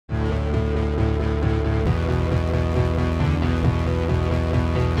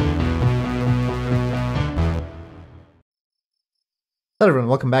Hello everyone,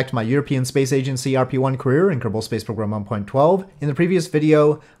 welcome back to my European Space Agency RP-1 career in Kerbal Space Program 1.12. In the previous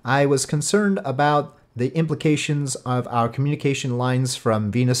video, I was concerned about the implications of our communication lines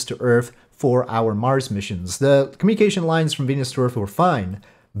from Venus to Earth for our Mars missions. The communication lines from Venus to Earth were fine,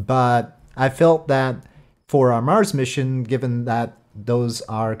 but I felt that for our Mars mission, given that those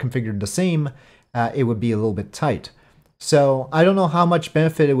are configured the same, it would be a little bit tight. So I don't know how much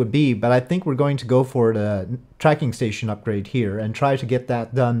benefit it would be, but I think we're going to go for the tracking station upgrade here and try to get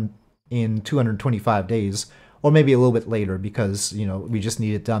that done in 225 days, or maybe a little bit later because, you know, we just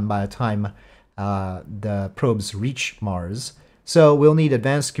need it done by the time the probes reach Mars. So we'll need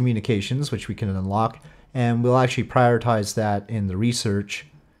advanced communications, which we can unlock, and we'll actually prioritize that in the research.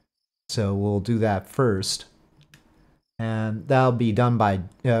 So we'll do that first. And that'll be done by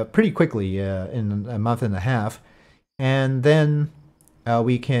pretty quickly in a month and a half. And then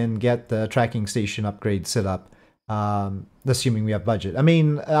we can get the tracking station upgrade set up, assuming we have budget. I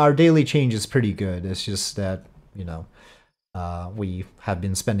mean, our daily change is pretty good. It's just that, you know, we have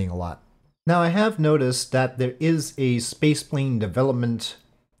been spending a lot. Now, I have noticed that there is a spaceplane development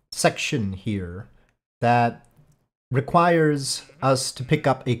section here that requires us to pick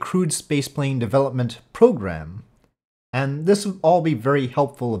up a crewed spaceplane development program. And this will all be very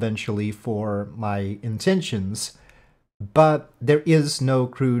helpful eventually for my intentions. But there is no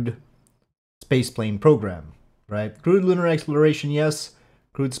crewed spaceplane program, right? Crewed lunar exploration, yes.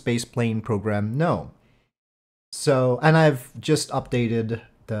 Crewed spaceplane program, no. So, and I've just updated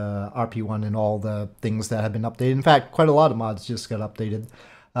the RP-1 and all the things that have been updated. In fact, quite a lot of mods just got updated.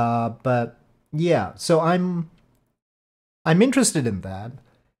 But yeah, so I'm interested in that.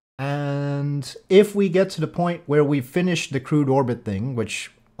 And if we get to the point where we've finished the crewed orbit thing, which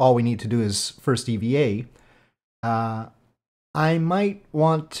all we need to do is first EVA, I might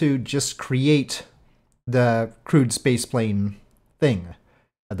want to just create the crewed spaceplane thing,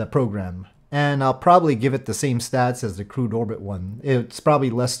 the program, and I'll probably give it the same stats as the crewed orbit one. It's probably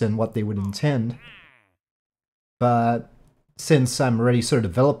less than what they would intend, but since I'm already sort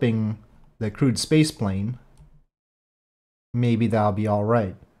of developing the crewed spaceplane, maybe that'll be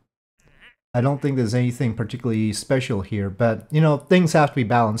alright. I don't think there's anything particularly special here, but, you know, things have to be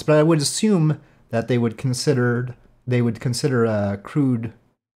balanced, but I would assume that they would consider a crewed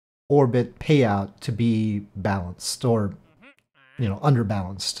orbit payout to be balanced or, you know,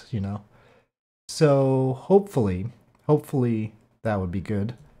 underbalanced, you know. So hopefully that would be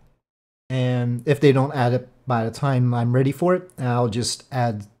good. And if they don't add it by the time I'm ready for it, I'll just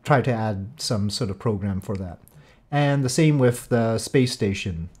try to add some sort of program for that. And the same with the space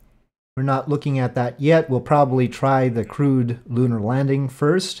station. We're not looking at that yet. We'll probably try the crewed lunar landing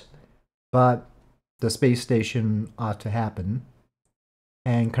first, but the space station ought to happen.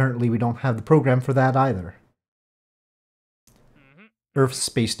 And currently we don't have the program for that either. Earth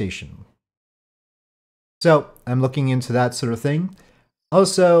Space Station. So I'm looking into that sort of thing.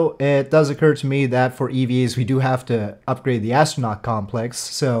 Also, it does occur to me that for EVAs we do have to upgrade the astronaut complex.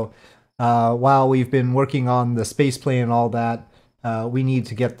 So while we've been working on the spaceplane and all that, we need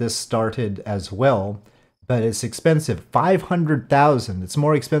to get this started as well. But it's expensive, 500,000. It's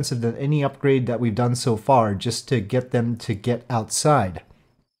more expensive than any upgrade that we've done so far just to get them to get outside.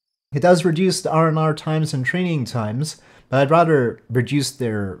 It does reduce the R&R times and training times, but I'd rather reduce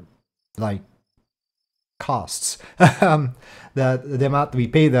their, like, costs. the amount that we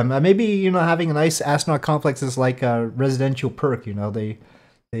pay them. Maybe, you know, having a nice astronaut complex is like a residential perk, you know, they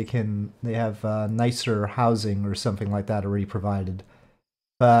have nicer housing or something like that already provided.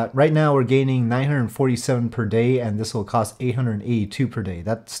 But right now we're gaining 947 per day, and this will cost 882 per day.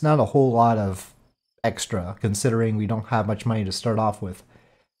 That's not a whole lot of extra, considering we don't have much money to start off with.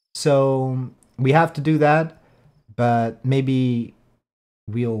 So we have to do that, but maybe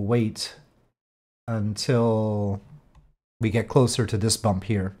we'll wait until we get closer to this bump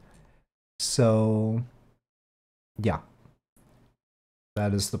here. So yeah,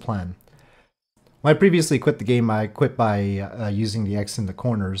 that is the plan. When I previously quit the game, I quit by using the X in the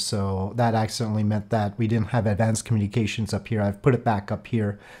corners, so that accidentally meant that we didn't have advanced communications up here. I've put it back up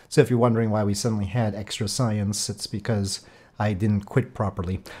here, so if you're wondering why we suddenly had extra science, it's because I didn't quit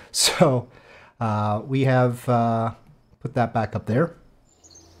properly. So we have put that back up there.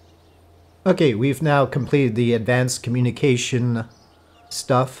 Okay, we've now completed the advanced communication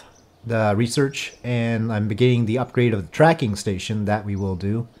stuff, the research, and I'm beginning the upgrade of the tracking station that we will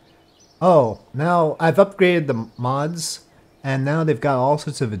do. Oh, now I've upgraded the mods, and now they've got all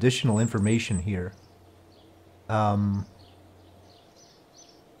sorts of additional information here. Well,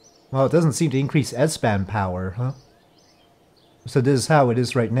 it doesn't seem to increase S-band power, huh? So this is how it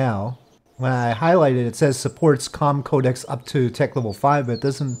is right now. when I highlighted it says supports COM codecs up to tech level 5, but it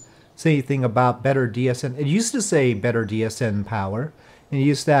doesn't say anything about better DSN. It used to say better DSN power, and it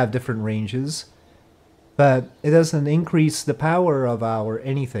used to have different ranges, but it doesn't increase the power of our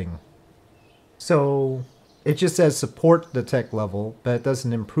anything. So it just says support the tech level, but it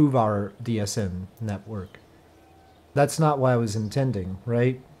doesn't improve our DSN network. That's not what I was intending,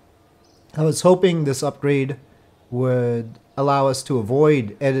 right? I was hoping this upgrade would allow us to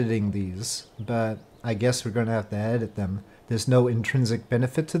avoid editing these, but I guess we're going to have to edit them. There's no intrinsic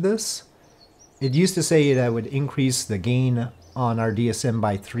benefit to this. It used to say that it would increase the gain on our DSM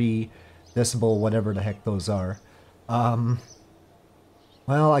by 3 decibel, whatever the heck those are.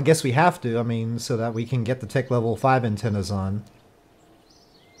 Well, I guess we have to, I mean, so that we can get the tech level 5 antennas on.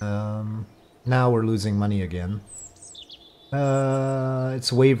 Now we're losing money again.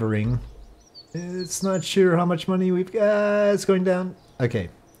 It's wavering. It's not sure how much money we've got. It's going down. Okay.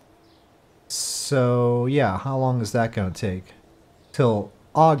 So, yeah, how long is that going to take? Till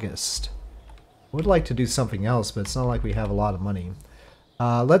August. Would like to do something else, but it's not like we have a lot of money.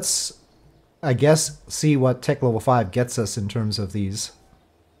 Let's, I guess, see what tech level 5 gets us in terms of these.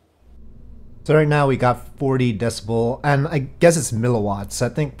 So right now we got 40 decibel, and I guess it's milliwatts. I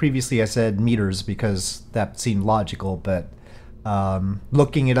think previously I said meters because that seemed logical, but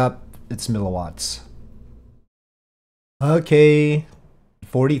looking it up, it's milliwatts. Okay,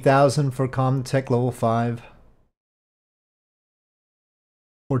 40,000 for Comtech level 5.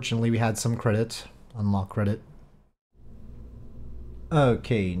 Fortunately, we had some credit, unlock credit.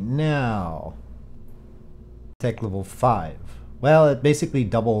 Okay, now tech level 5. Well, it basically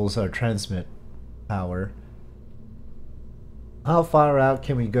doubles our transmit power. How far out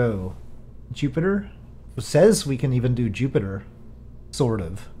can we go? Jupiter? It says we can even do Jupiter. Sort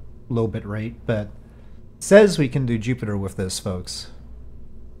of. Low bit rate, but it says we can do Jupiter with this, folks.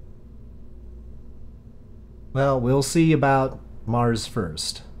 Well, we'll see about Mars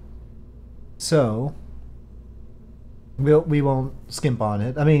first. So, we won't skimp on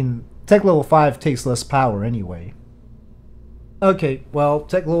it. I mean, tech level 5 takes less power anyway. Okay, well,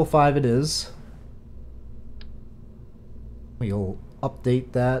 tech level 5 it is. We'll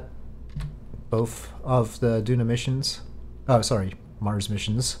update that. Both of the Duna missions. Oh, sorry, Mars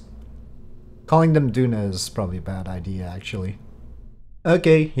missions. Calling them Duna is probably a bad idea, actually.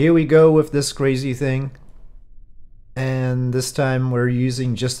 Okay, here we go with this crazy thing. And this time we're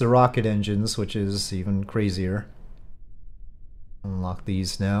using just the rocket engines, which is even crazier. Unlock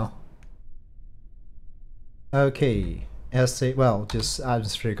these now. Okay. S8, well, just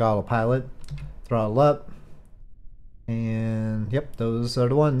atmospheric autopilot, throttle up, and yep, those are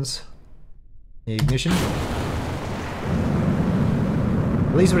the ones. Ignition.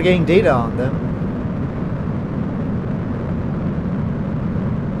 At least we're getting data on them.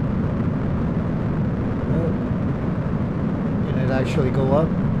 Oh. Can it actually go up,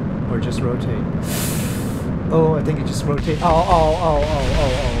 or just rotate? Oh, I think it just rotates. Oh,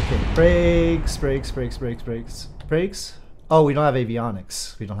 okay. Brakes. Brakes? Oh, we don't have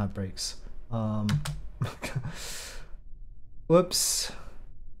avionics. We don't have brakes. Whoops.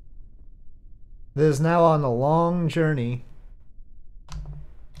 This is now on a long journey.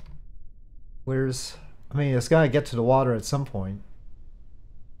 Where's... I mean, it's gotta get to the water at some point.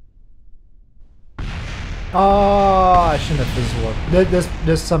 Oh, I shouldn't have fizzled.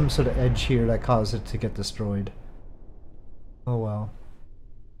 There's some sort of edge here that caused it to get destroyed. Oh well.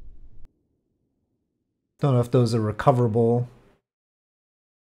 Don't know if those are recoverable.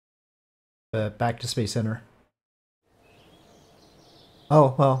 But back to Space Center.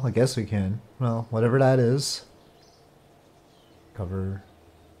 Oh, well, I guess we can. Well, whatever that is. Cover.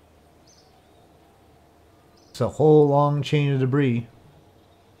 It's a whole long chain of debris.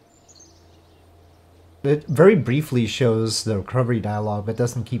 It very briefly shows the recovery dialogue, but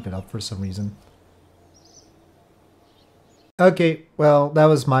doesn't keep it up for some reason. Okay, well, that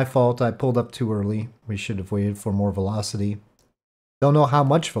was my fault. I pulled up too early. We should have waited for more velocity. Don't know how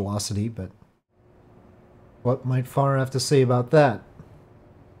much velocity, but what might Farr have to say about that?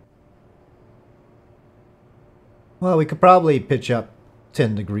 Well, we could probably pitch up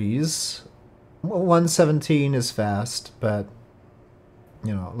 10 degrees. 117 is fast, but,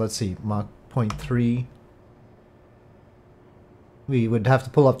 you know, let's see, Mach 0.3. We would have to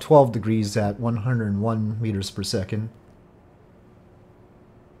pull up 12 degrees at 101 meters per second.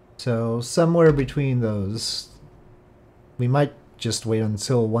 So somewhere between those. We might just wait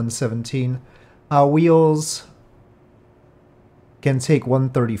until 117. Our wheels can take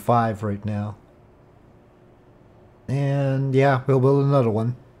 135 right now. And yeah, we'll build another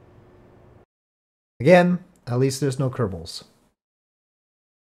one. Again, at least there's no Kerbals.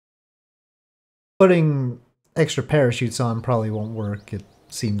 Putting extra parachutes on probably won't work. It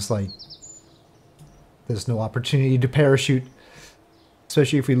seems like there's no opportunity to parachute,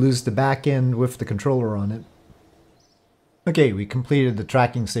 especially if we lose the back end with the controller on it. Okay, we completed the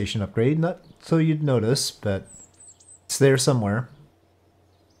tracking station upgrade, not so you'd notice, but it's there somewhere.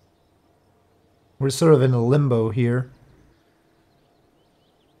 We're sort of in a limbo here.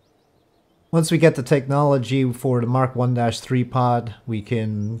 Once we get the technology for the Mark 1-3 pod, we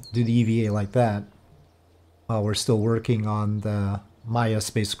can do the EVA like that, while we're still working on the Maya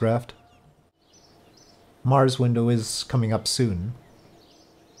spacecraft. Mars window is coming up soon.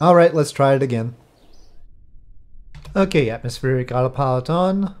 Alright, let's try it again. Okay, atmospheric autopilot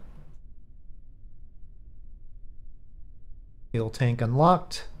on. Fuel tank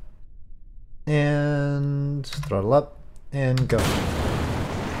unlocked. And throttle up and go.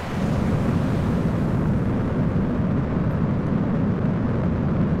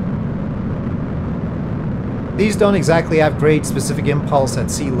 These don't exactly have great specific impulse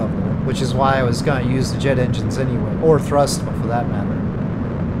at sea level, which is why I was going to use the jet engines anyway, or thrust for that matter.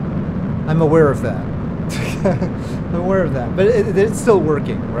 I'm aware of that. I'm aware of that, but it's still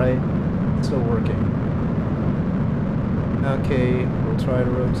working, right? It's still working. Okay, we'll try to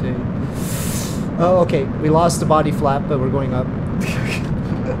rotate. Oh, okay, we lost the body flap, but we're going up.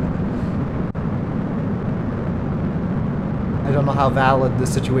 I don't know how valid the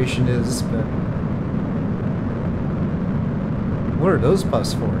situation is, but... What are those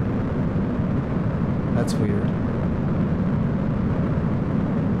puffs for? That's weird.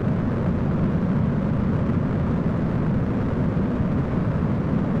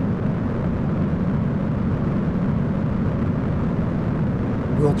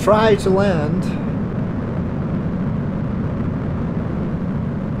 We'll try to land.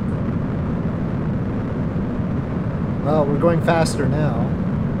 Well, we're going faster now.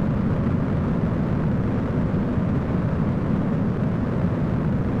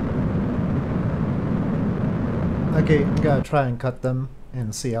 Okay, we gotta try and cut them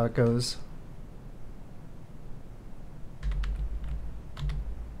and see how it goes.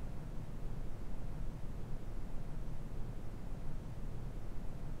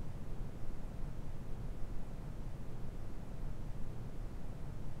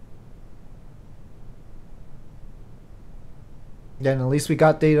 Yeah, and at least we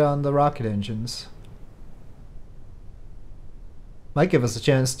got data on the rocket engines. Might give us a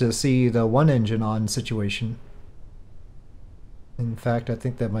chance to see the one engine on situation. In fact, I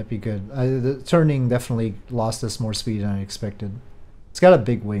think that might be good. The turning definitely lost us more speed than I expected. It's got a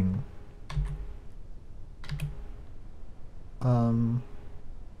big wing.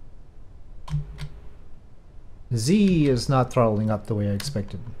 Z is not throttling up the way I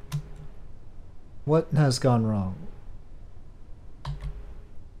expected. What has gone wrong?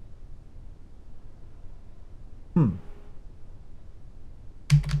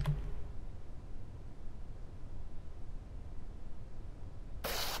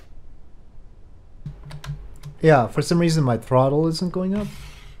 Yeah, for some reason my throttle isn't going up.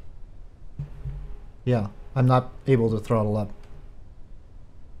 Yeah, I'm not able to throttle up.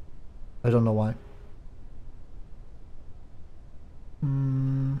 I don't know why.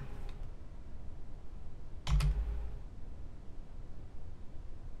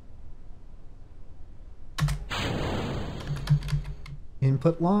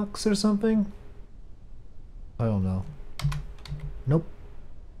 Input locks or something? I don't know. Nope.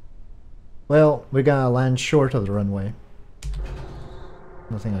 Well, we're gonna land short of the runway.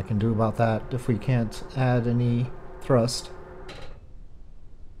 Nothing I can do about that if we can't add any thrust.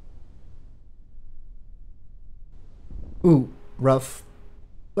 Ooh, rough.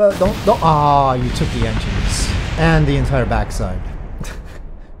 Don't. Ah, you took the engines and the entire backside,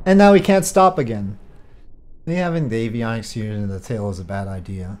 and now we can't stop again. Maybe having the avionics unit in the tail is a bad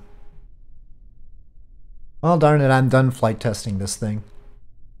idea. Well, darn it, I'm done flight testing this thing.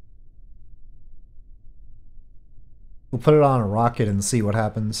 We'll put it on a rocket and see what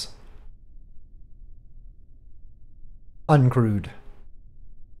happens. Uncrewed.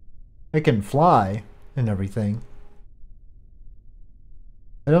 It can fly and everything.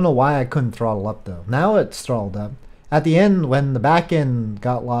 I don't know why I couldn't throttle up though. Now it's throttled up. At the end, when the back end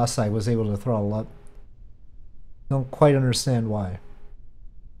got lost, I was able to throttle up. Don't quite understand why.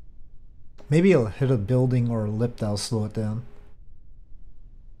 Maybe it'll hit a building or a lip that'll slow it down.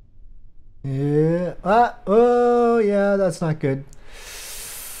 Yeah. Oh, yeah, that's not good.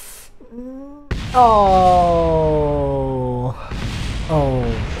 Oh.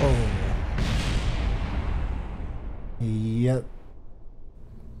 Oh. Yep.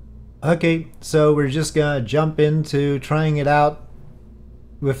 Okay, so we're just gonna jump into trying it out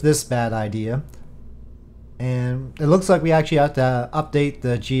with this bad idea. And it looks like we actually have to update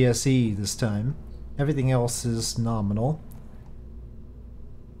the GSE this time. Everything else is nominal.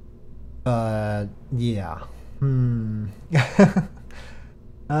 Yeah.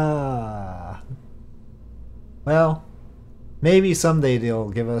 Well, maybe someday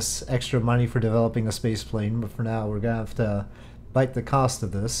they'll give us extra money for developing a space plane, but for now we're gonna have to bite the cost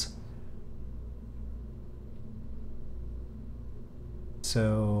of this.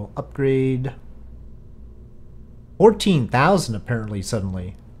 So, upgrade. 14,000 apparently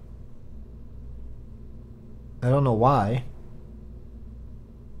suddenly. I don't know why.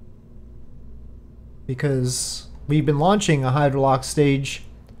 Because we've been launching a hydrolock stage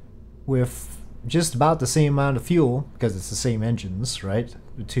with just about the same amount of fuel, because it's the same engines, right?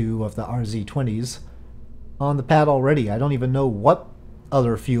 The two of the RZ-20s on the pad already. I don't even know what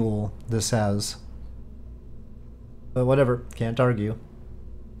other fuel this has. But whatever, can't argue.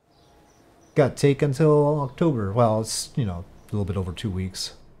 Got to take until October. Well, it's, you know, a little bit over 2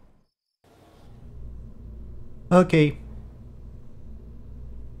 weeks. Okay.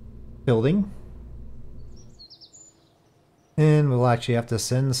 Building. And we'll actually have to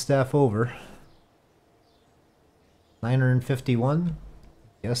send staff over. 951?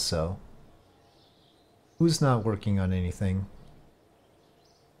 Guess so. Who's not working on anything?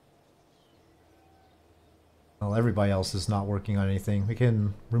 Well, everybody else is not working on anything. We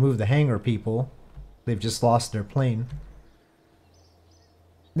can remove the hangar people. They've just lost their plane.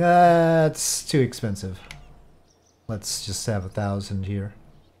 That's too expensive. Let's just have 1,000 here.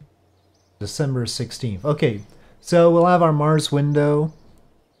 December 16th. Okay, so we'll have our Mars window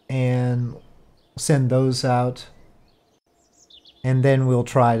and send those out. And then we'll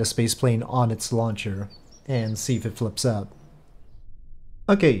try the space plane on its launcher and see if it flips out.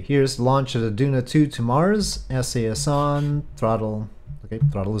 Okay, here's the launch of the Duna 2 to Mars. SAS on, throttle. Okay,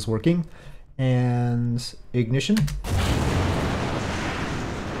 throttle is working. And ignition.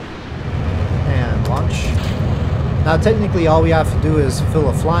 And launch. Now technically all we have to do is fulfill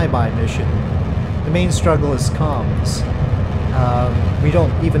a flyby mission. The main struggle is comms. We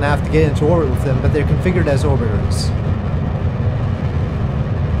don't even have to get into orbit with them, but they're configured as orbiters.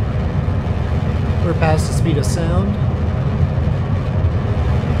 We're past the speed of sound.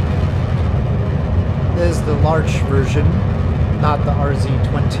 This is the large version, not the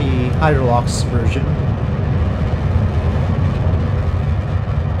RZ-20 Hydrolox version.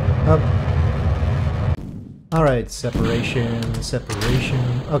 Alright, separation, separation.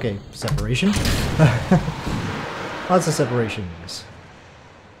 Okay, separation. Lots of separations.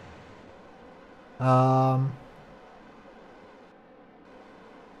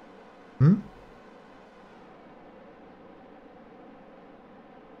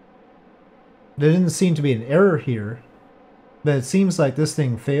 There didn't seem to be an error here, but it seems like this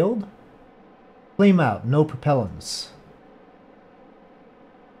thing failed. Flame out, no propellants.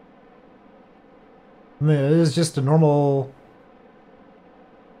 I mean, it is just a normal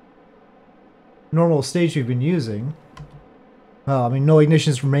stage we've been using. Oh, I mean, no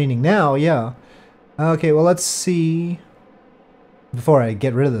ignitions remaining now, yeah. Okay, well, let's see. Before I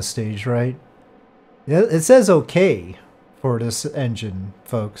get rid of this stage, right? It says okay for this engine,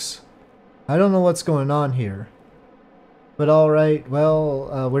 folks. I don't know what's going on here. But alright,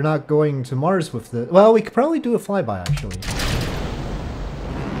 well, we're not going to Mars with the... Well, we could probably do a flyby, actually.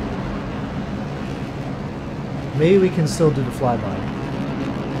 Maybe we can still do the flyby.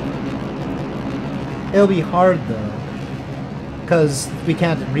 It'll be hard, though. Because we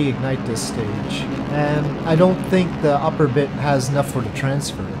can't reignite this stage. And I don't think the upper bit has enough for the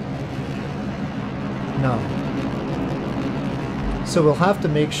transfer. No. So we'll have to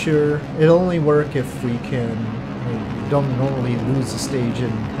make sure it'll only work if we can, we don't normally lose the stage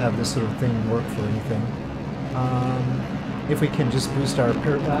and have this sort of thing work for anything. If we can just boost our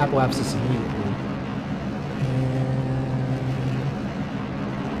apoapsis immediately.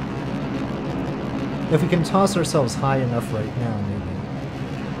 And if we can toss ourselves high enough right now, maybe.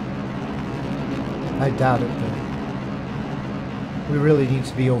 I doubt it though. We really need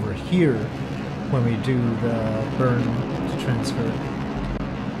to be over here when we do the burn to transfer.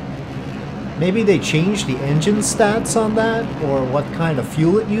 Maybe they changed the engine stats on that, or what kind of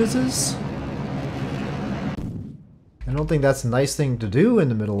fuel it uses? I don't think that's a nice thing to do in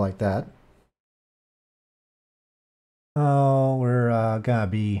the middle like that. Oh, we're gonna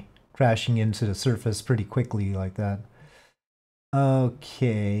be crashing into the surface pretty quickly like that.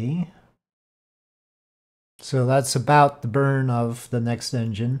 Okay. So that's about the burn of the next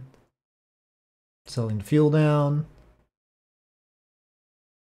engine. Settling the fuel down.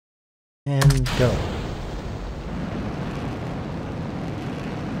 And go.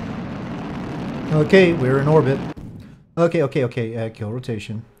 Okay, we're in orbit. Okay. Kill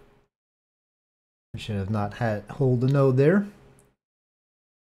rotation. I should have not had hold the node there.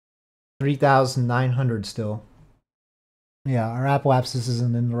 3,900 still. Yeah, our apoapsis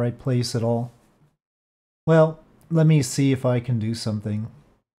isn't in the right place at all. Well, let me see if I can do something.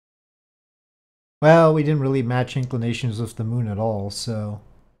 Well, we didn't really match inclinations with the moon at all, so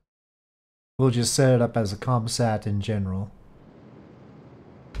we'll just set it up as a ComSat in general.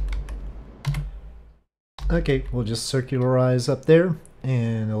 Okay, we'll just circularize up there,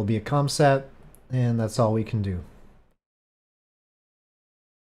 and it'll be a ComSat, and that's all we can do.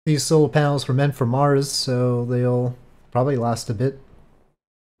 These solar panels were meant for Mars, so they'll probably last a bit.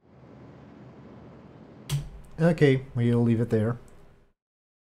 Okay, we'll leave it there.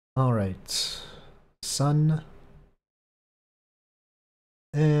 Alright. Sun.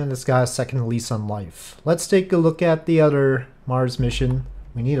 And it's got a second lease on life. Let's take a look at the other Mars mission.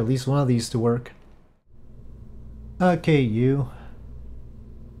 We need at least one of these to work. Okay, you.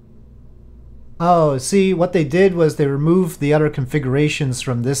 Oh, see, what they did was they removed the other configurations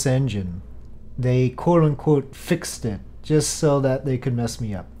from this engine. They quote-unquote fixed it, just so that they could mess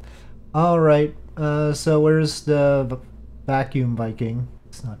me up. Alright, so where's the vacuum Viking?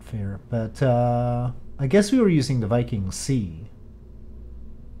 It's not fair, but I guess we were using the Viking C.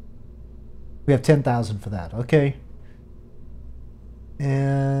 We have 10,000 for that, okay.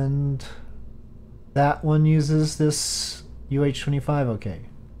 And that one uses this UH-25, okay.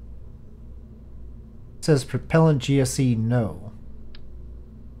 It says propellant GSE no.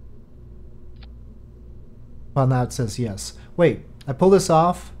 Well, now it says yes. Wait, I pull this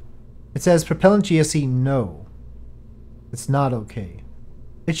off. It says propellant GSE no. It's not okay.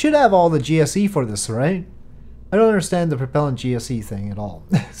 It should have all the GSE for this, right? I don't understand the propellant GSE thing at all.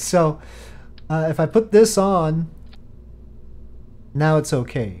 So, if I put this on, now it's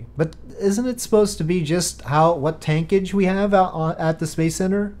okay. But isn't it supposed to be just what tankage we have out at the Space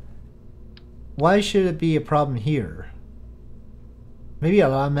Center? Why should it be a problem here? Maybe it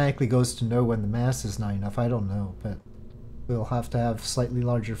automatically goes to no when the mass is not enough, I don't know, but we'll have to have slightly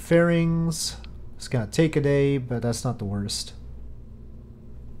larger fairings. It's gonna take a day, but that's not the worst.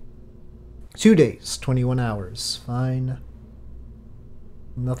 2 days, 21 hours, fine.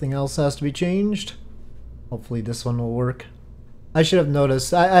 Nothing else has to be changed. Hopefully this one will work. I should have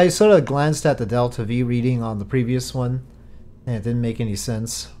noticed, I sort of glanced at the delta V reading on the previous one, and it didn't make any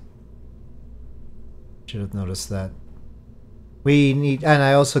sense. Should have noticed that. We need, and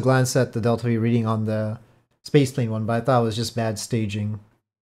I also glanced at the delta V reading on the spaceplane one, but I thought it was just bad staging.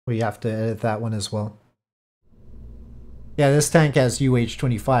 We have to edit that one as well. Yeah, this tank has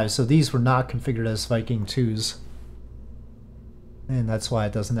UH-25, so these were not configured as Viking 2s. And that's why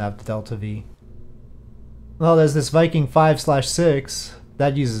it doesn't have the delta V. Well, there's this Viking 5/6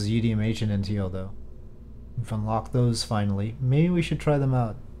 that uses UDMH and NTO though. We've unlocked those finally. Maybe we should try them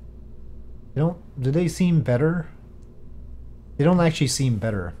out. Do they seem better? They don't actually seem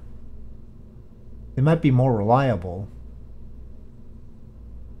better. They might be more reliable.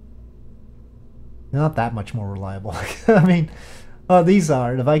 They're not that much more reliable. I mean, these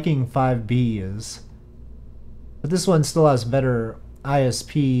are. The Viking 5B is. But this one still has better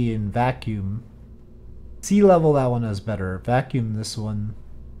ISP and vacuum. Sea level, that one has better. Vacuum, this one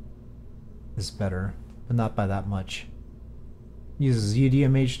is better, but not by that much. Uses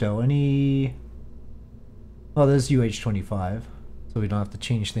UDMH though. Oh, there's UH-25, so we don't have to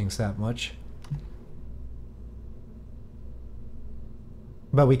change things that much.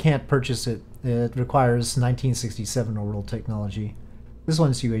 But we can't purchase it. It requires 1967 orbital technology. This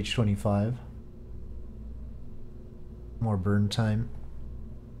one's UH-25. More burn time.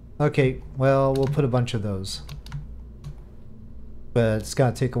 Okay, well, we'll put a bunch of those. But it's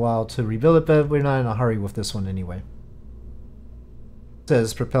gonna take a while to rebuild it, but we're not in a hurry with this one anyway. It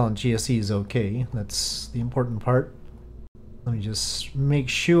says propellant GSE is okay. That's the important part. Let me just make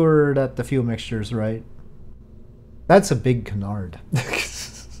sure that the fuel mixture is right. That's a big canard.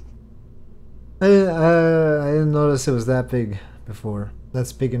 I didn't notice it was that big before.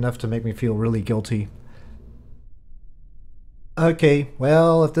 That's big enough to make me feel really guilty. Okay,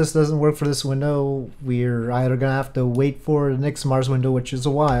 well, if this doesn't work for this window, we're either gonna have to wait for the next Mars window, which is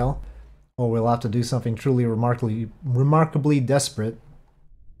a while, or we'll have to do something truly remarkably desperate.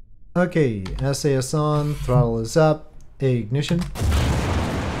 Okay, SAS on, throttle is up, ignition,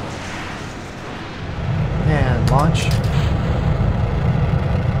 and launch.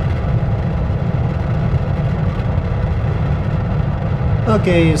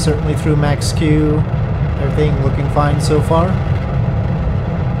 Okay, certainly through max Q. Everything looking fine so far.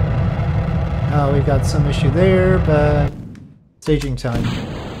 We've got some issue there, but staging time.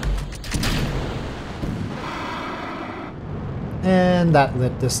 And that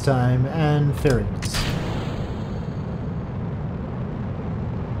lit this time, and fairings.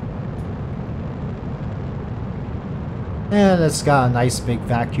 And it's got a nice big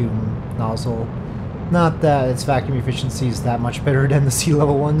vacuum nozzle. Not that its vacuum efficiency is that much better than the sea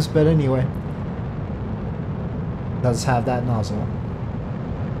level ones, but anyway. It does have that nozzle.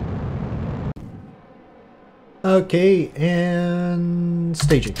 Okay, and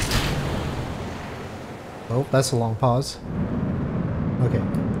staging. Oh, that's a long pause. Okay,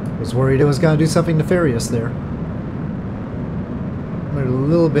 was worried it was gonna do something nefarious there. We're a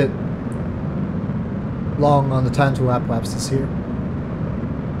little bit long on the time to lap lapses here.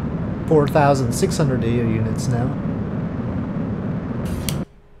 4,600 data units now.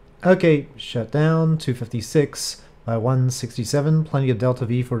 Okay, shut down. 256 by 167. Plenty of delta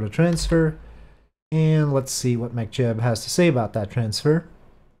V for the transfer. And let's see what MacJeb has to say about that transfer.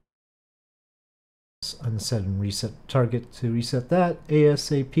 Let's unset and reset target to reset that.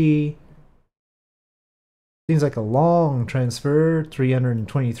 ASAP. Seems like a long transfer,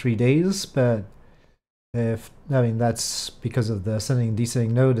 323 days, but that's because of the ascending and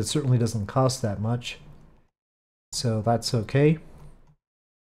descending node. It certainly doesn't cost that much, so that's okay.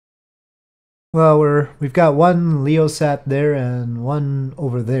 Well, we've got one Leosat there and one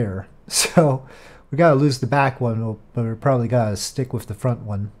over there, so we gotta lose the back one, but we probably gotta stick with the front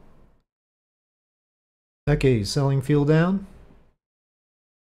one. Okay, selling fuel down.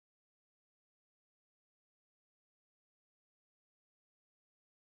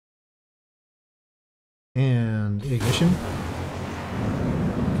 And ignition.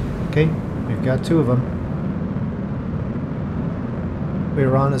 Okay, we've got two of them.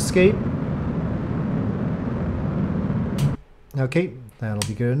 We're on escape. Okay, that'll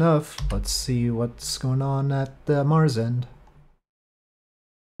be good enough. Let's see what's going on at the Mars end.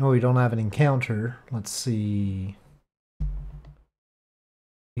 No, we don't have an encounter. Let's see.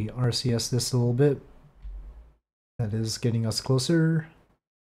 We RCS this a little bit. That is getting us closer.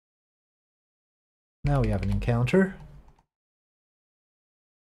 Now we have an encounter.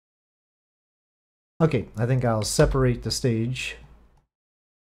 Okay, I think I'll separate the stage.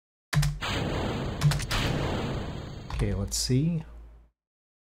 Okay, let's see.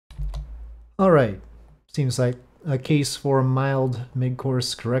 Alright, seems like a case for a mild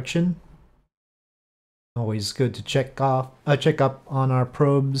mid-course correction. Always good to check up on our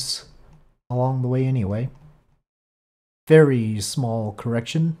probes along the way anyway. Very small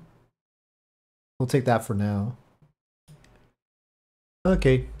correction. We'll take that for now.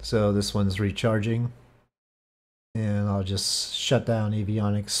 Okay, so this one's recharging. And I'll just shut down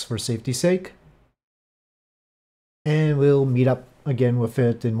avionics for safety's sake. And we'll meet up again with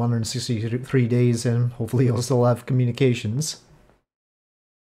it in 163 days, and hopefully it'll still have communications.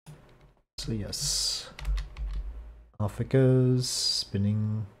 So yes. Off it goes,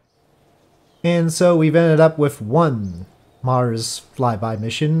 spinning. And so we've ended up with one Mars flyby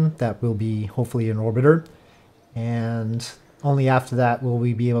mission that will be hopefully an orbiter, and only after that will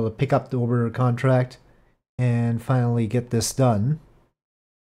we be able to pick up the orbiter contract and finally get this done,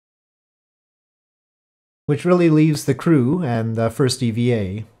 which really leaves the crew and the first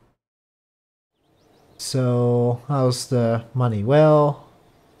EVA. So how's the money? Well,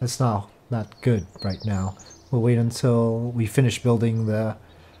 it's not good right now. We'll wait until we finish building the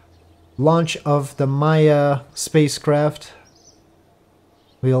launch of the Maya spacecraft.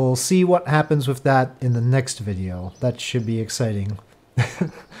 We'll see what happens with that in the next video. That should be exciting.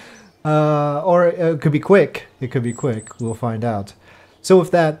 Or it could be quick. It could be quick. We'll find out. So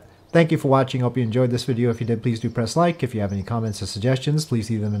with that, thank you for watching. Hope you enjoyed this video. If you did, please do press like. If you have any comments or suggestions, please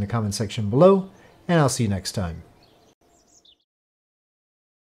leave them in the comment section below. And I'll see you next time.